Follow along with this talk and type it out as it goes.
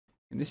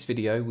In this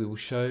video, we will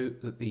show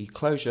that the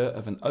closure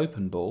of an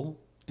open ball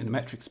in a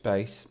metric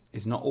space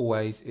is not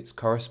always its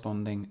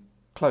corresponding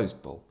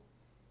closed ball.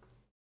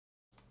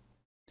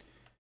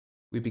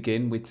 We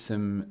begin with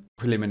some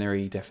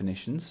preliminary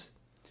definitions.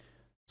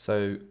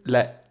 So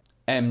let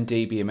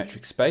MD be a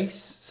metric space.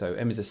 So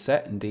M is a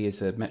set and D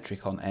is a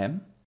metric on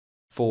M.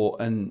 For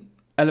an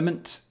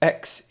element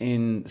X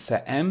in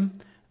set M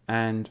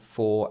and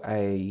for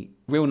a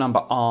real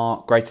number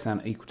R greater than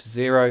or equal to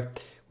 0,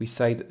 we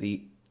say that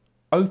the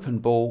open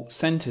ball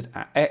centered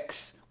at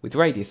X with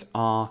radius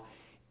R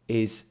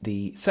is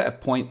the set of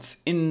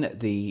points in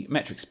the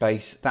metric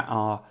space that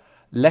are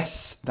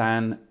less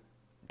than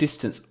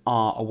distance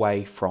R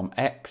away from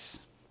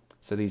X.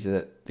 So these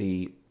are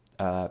the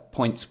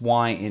points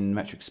Y in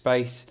metric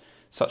space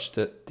such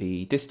that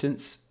the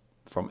distance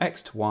from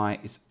X to Y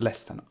is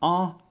less than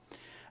R,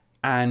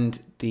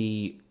 and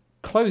the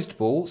closed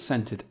ball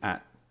centered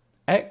at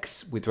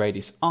X with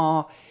radius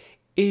R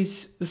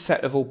is the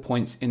set of all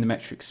points in the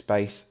metric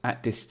space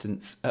at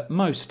distance at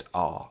most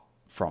R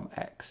from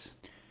X.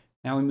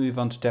 Now we move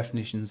on to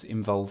definitions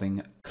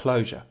involving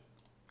closure.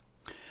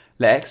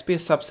 Let X be a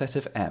subset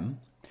of M.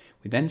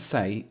 We then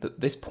say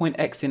that this point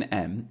X in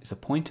M is a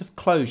point of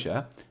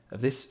closure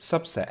of this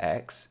subset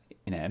X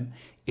in M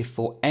if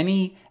for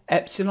any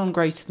epsilon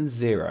greater than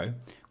 0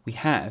 we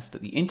have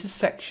that the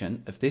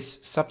intersection of this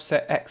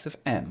subset X of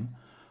M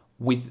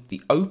with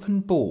the open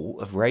ball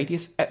of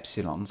radius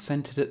epsilon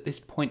centered at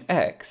this point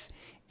X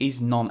is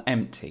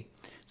non-empty.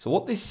 So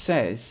what this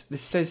says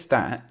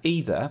that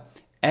either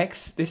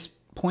X, this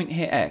point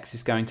here X,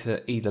 is going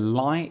to either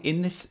lie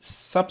in this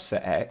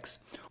subset X,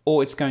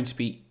 or it's going to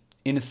be,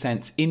 in a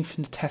sense,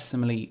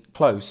 infinitesimally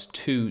close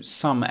to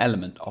some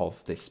element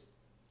of this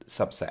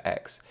subset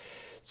X.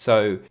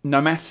 So no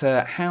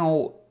matter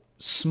how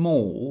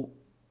small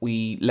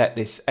we let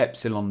this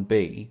epsilon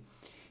be,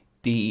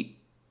 the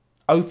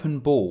open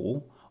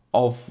ball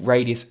of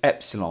radius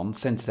epsilon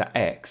centered at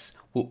X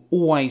will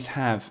always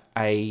have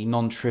a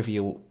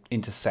non-trivial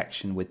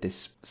intersection with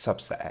this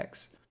subset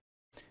X.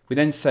 We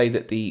then say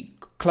that the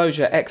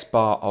closure X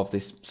bar of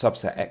this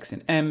subset X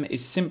in M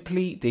is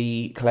simply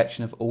the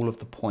collection of all of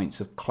the points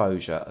of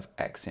closure of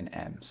X in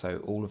M. So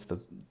all of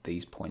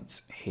these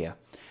points here.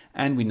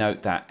 And we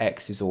note that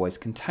X is always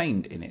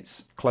contained in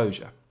its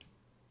closure.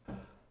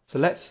 So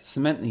let's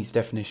cement these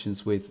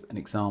definitions with an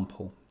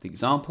example. The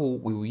example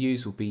we will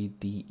use will be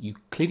the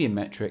Euclidean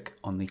metric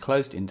on the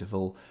closed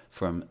interval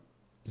from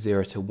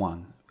 0 to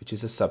 1, which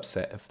is a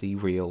subset of the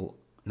real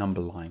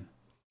number line,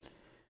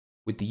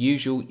 with the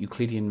usual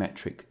Euclidean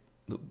metric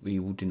that we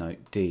will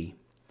denote D.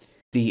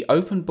 The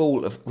open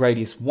ball of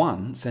radius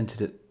 1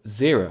 centered at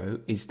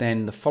 0 is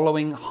then the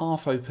following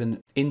half-open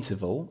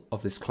interval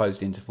of this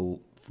closed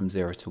interval from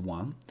 0 to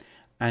 1,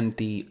 and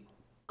the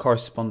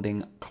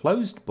corresponding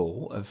closed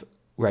ball of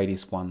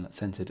radius 1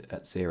 centered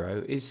at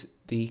 0 is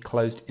the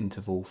closed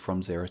interval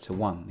from 0 to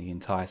 1, the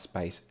entire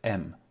space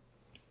M.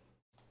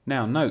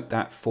 Now note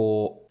that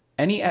for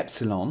any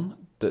epsilon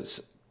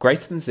that's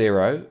greater than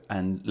 0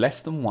 and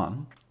less than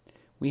 1,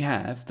 we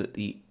have that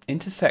the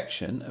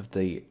intersection of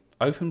the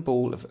open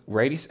ball of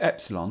radius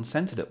epsilon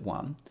centered at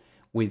 1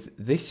 with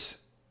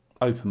this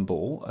open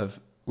ball of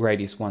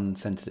radius 1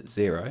 centered at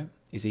 0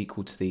 is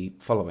equal to the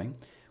following,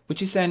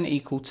 which is then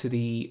equal to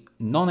the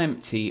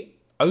non-empty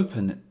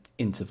open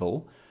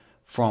interval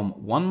from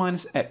 1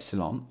 minus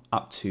epsilon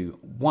up to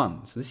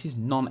 1. So this is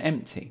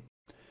non-empty.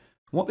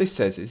 What this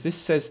says is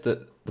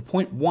that the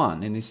point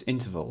 1 in this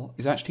interval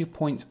is actually a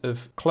point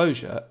of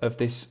closure of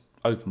this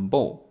open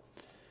ball.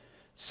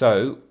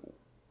 So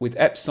with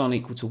epsilon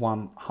equal to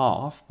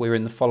 1/2, we're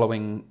in the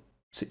following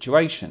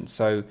situation.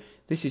 So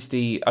this is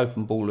the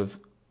open ball of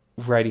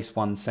radius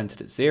 1 centered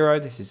at 0.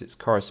 This is its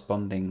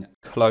corresponding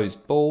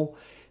closed ball.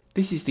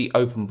 This is the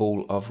open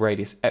ball of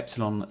radius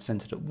epsilon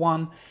centered at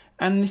 1.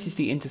 And this is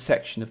the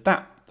intersection of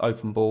that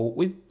open ball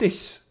with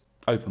this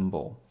open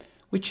ball,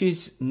 which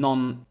is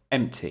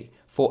non-empty.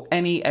 For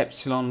any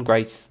epsilon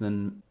greater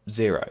than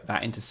 0,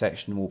 that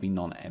intersection will be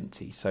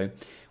non-empty. So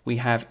we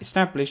have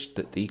established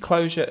that the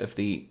closure of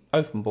the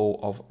open ball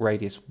of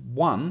radius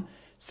 1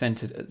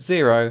 centered at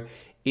 0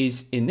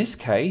 is, in this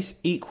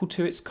case, equal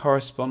to its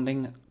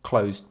corresponding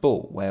closed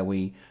ball, where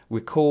we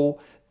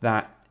recall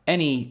that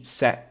any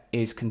set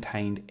is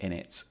contained in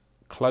its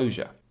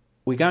closure.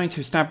 We're going to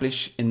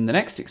establish in the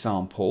next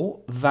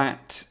example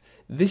that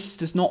this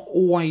does not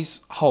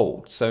always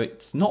hold. So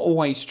it's not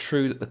always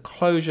true that the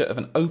closure of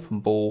an open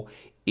ball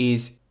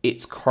is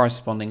its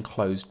corresponding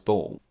closed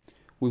ball.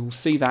 We will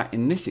see that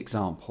in this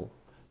example,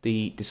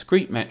 the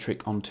discrete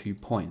metric on 2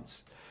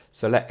 points.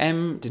 So let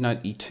M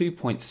denote the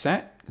 2-point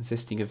set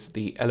consisting of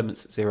the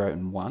elements 0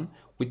 and 1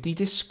 with the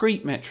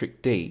discrete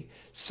metric D.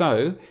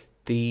 So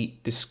the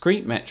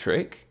discrete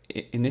metric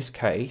in this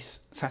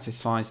case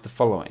satisfies the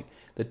following.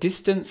 The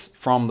distance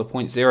from the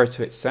point 0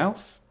 to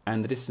itself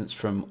and the distance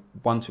from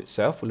 1 to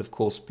itself will of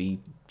course be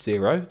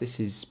 0. This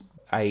is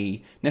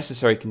a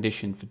necessary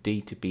condition for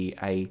D to be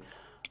a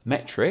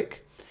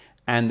metric.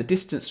 And the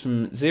distance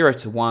from 0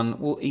 to 1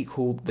 will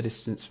equal the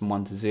distance from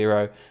 1 to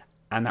 0.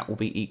 and that will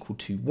be equal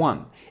to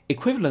 1.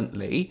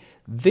 Equivalently,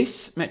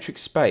 this metric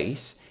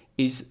space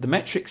is the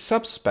metric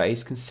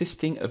subspace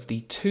consisting of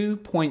the 2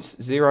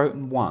 points 0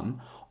 and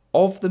 1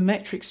 of the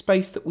metric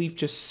space that we've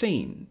just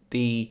seen,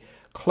 the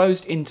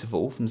closed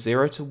interval from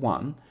 0 to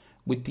 1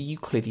 with the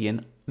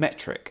Euclidean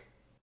metric.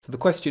 So the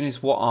question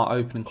is, what are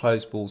open and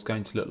closed balls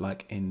going to look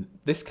like in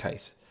this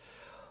case?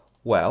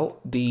 Well,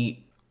 the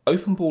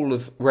open ball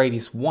of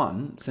radius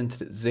 1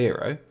 centered at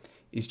 0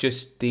 is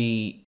just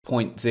the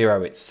point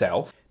 0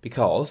 itself,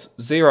 because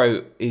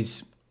 0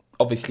 is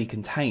obviously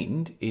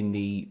contained in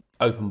the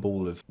open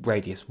ball of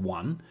radius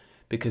 1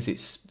 because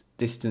it's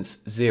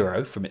distance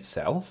 0 from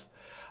itself.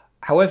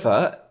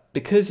 However,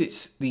 because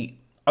it's the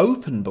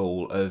open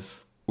ball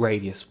of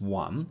radius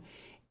 1,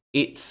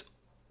 it's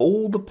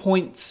all the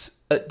points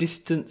at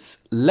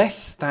distance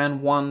less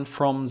than 1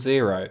 from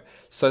 0.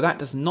 So that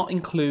does not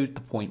include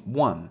the point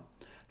 1.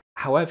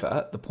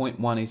 However, the point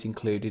 1 is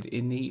included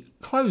in the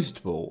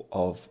closed ball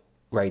of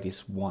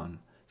radius 1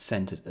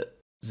 centered at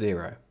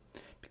 0,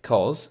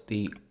 because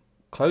the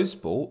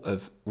closed ball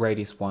of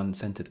radius 1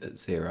 centered at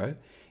 0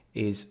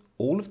 is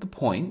all of the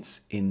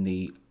points in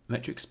the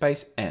metric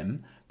space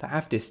M that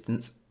have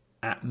distance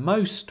at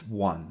most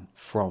 1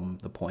 from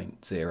the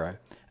point 0,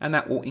 and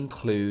that will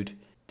include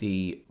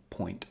the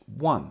point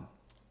 1.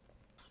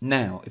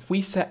 Now, if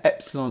we set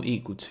epsilon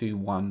equal to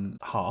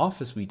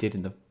 1/2, as we did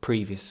in the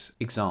previous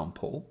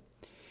example,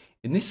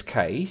 in this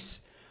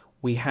case,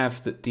 we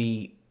have that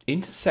the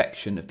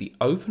intersection of the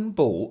open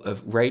ball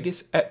of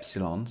radius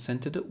epsilon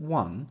centered at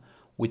 1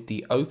 with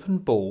the open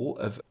ball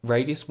of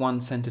radius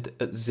 1 centered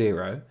at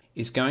 0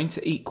 is going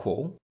to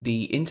equal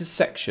the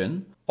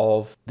intersection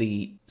of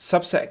the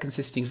subset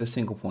consisting of the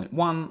single point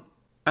 1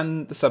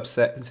 and the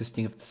subset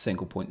consisting of the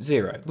single point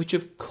 0, which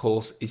of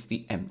course is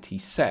the empty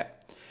set.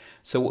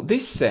 So what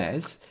this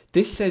says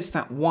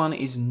that 1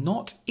 is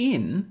not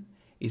an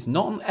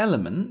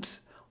element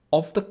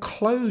of the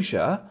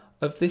closure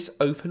of this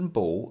open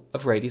ball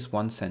of radius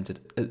 1 centered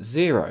at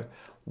 0.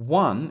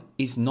 1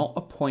 is not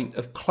a point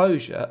of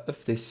closure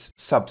of this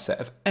subset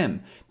of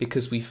M,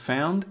 because we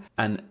found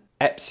an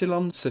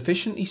epsilon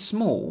sufficiently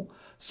small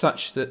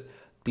such that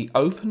the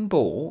open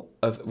ball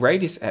of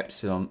radius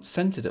epsilon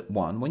centered at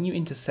 1, when you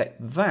intersect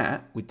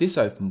that with this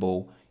open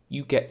ball,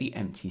 you get the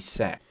empty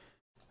set.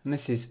 And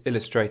this is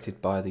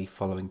illustrated by the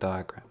following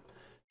diagram.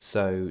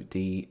 So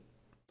the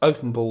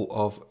open ball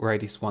of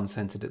radius 1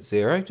 centered at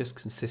 0 just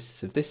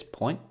consists of this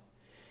point.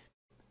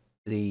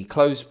 The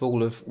closed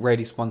ball of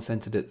radius 1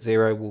 centered at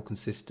 0 will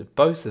consist of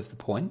both of the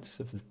points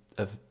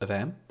of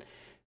M.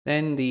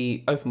 Then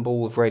the open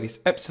ball of radius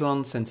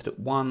epsilon centered at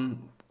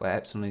 1, where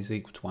epsilon is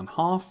equal to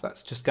 1/2,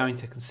 that's just going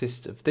to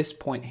consist of this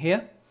point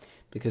here,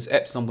 because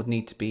epsilon would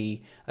need to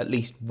be at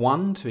least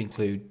 1 to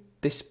include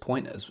this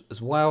point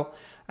as well.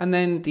 And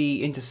then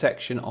the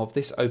intersection of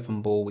this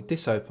open ball with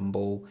this open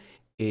ball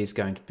is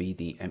going to be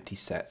the empty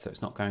set. So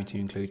it's not going to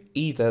include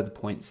either the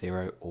point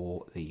 0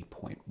 or the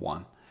point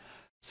 1.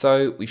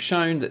 So we've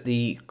shown that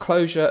the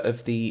closure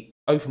of the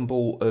open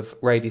ball of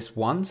radius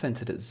 1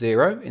 centered at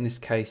 0, in this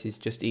case, is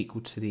just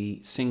equal to the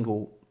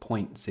single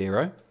point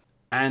 0.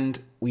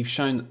 And we've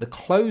shown that the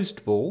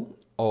closed ball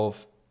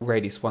of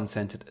radius 1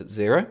 centered at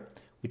 0,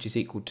 which is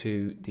equal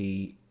to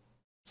the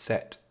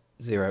set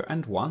 0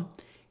 and 1,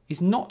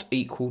 is not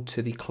equal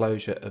to the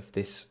closure of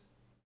this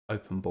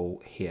open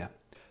ball here.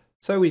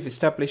 So we've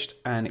established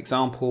an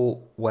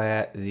example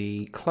where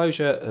the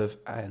closure of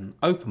an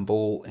open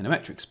ball in a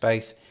metric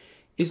space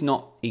is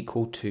not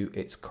equal to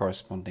its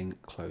corresponding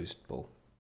closed ball.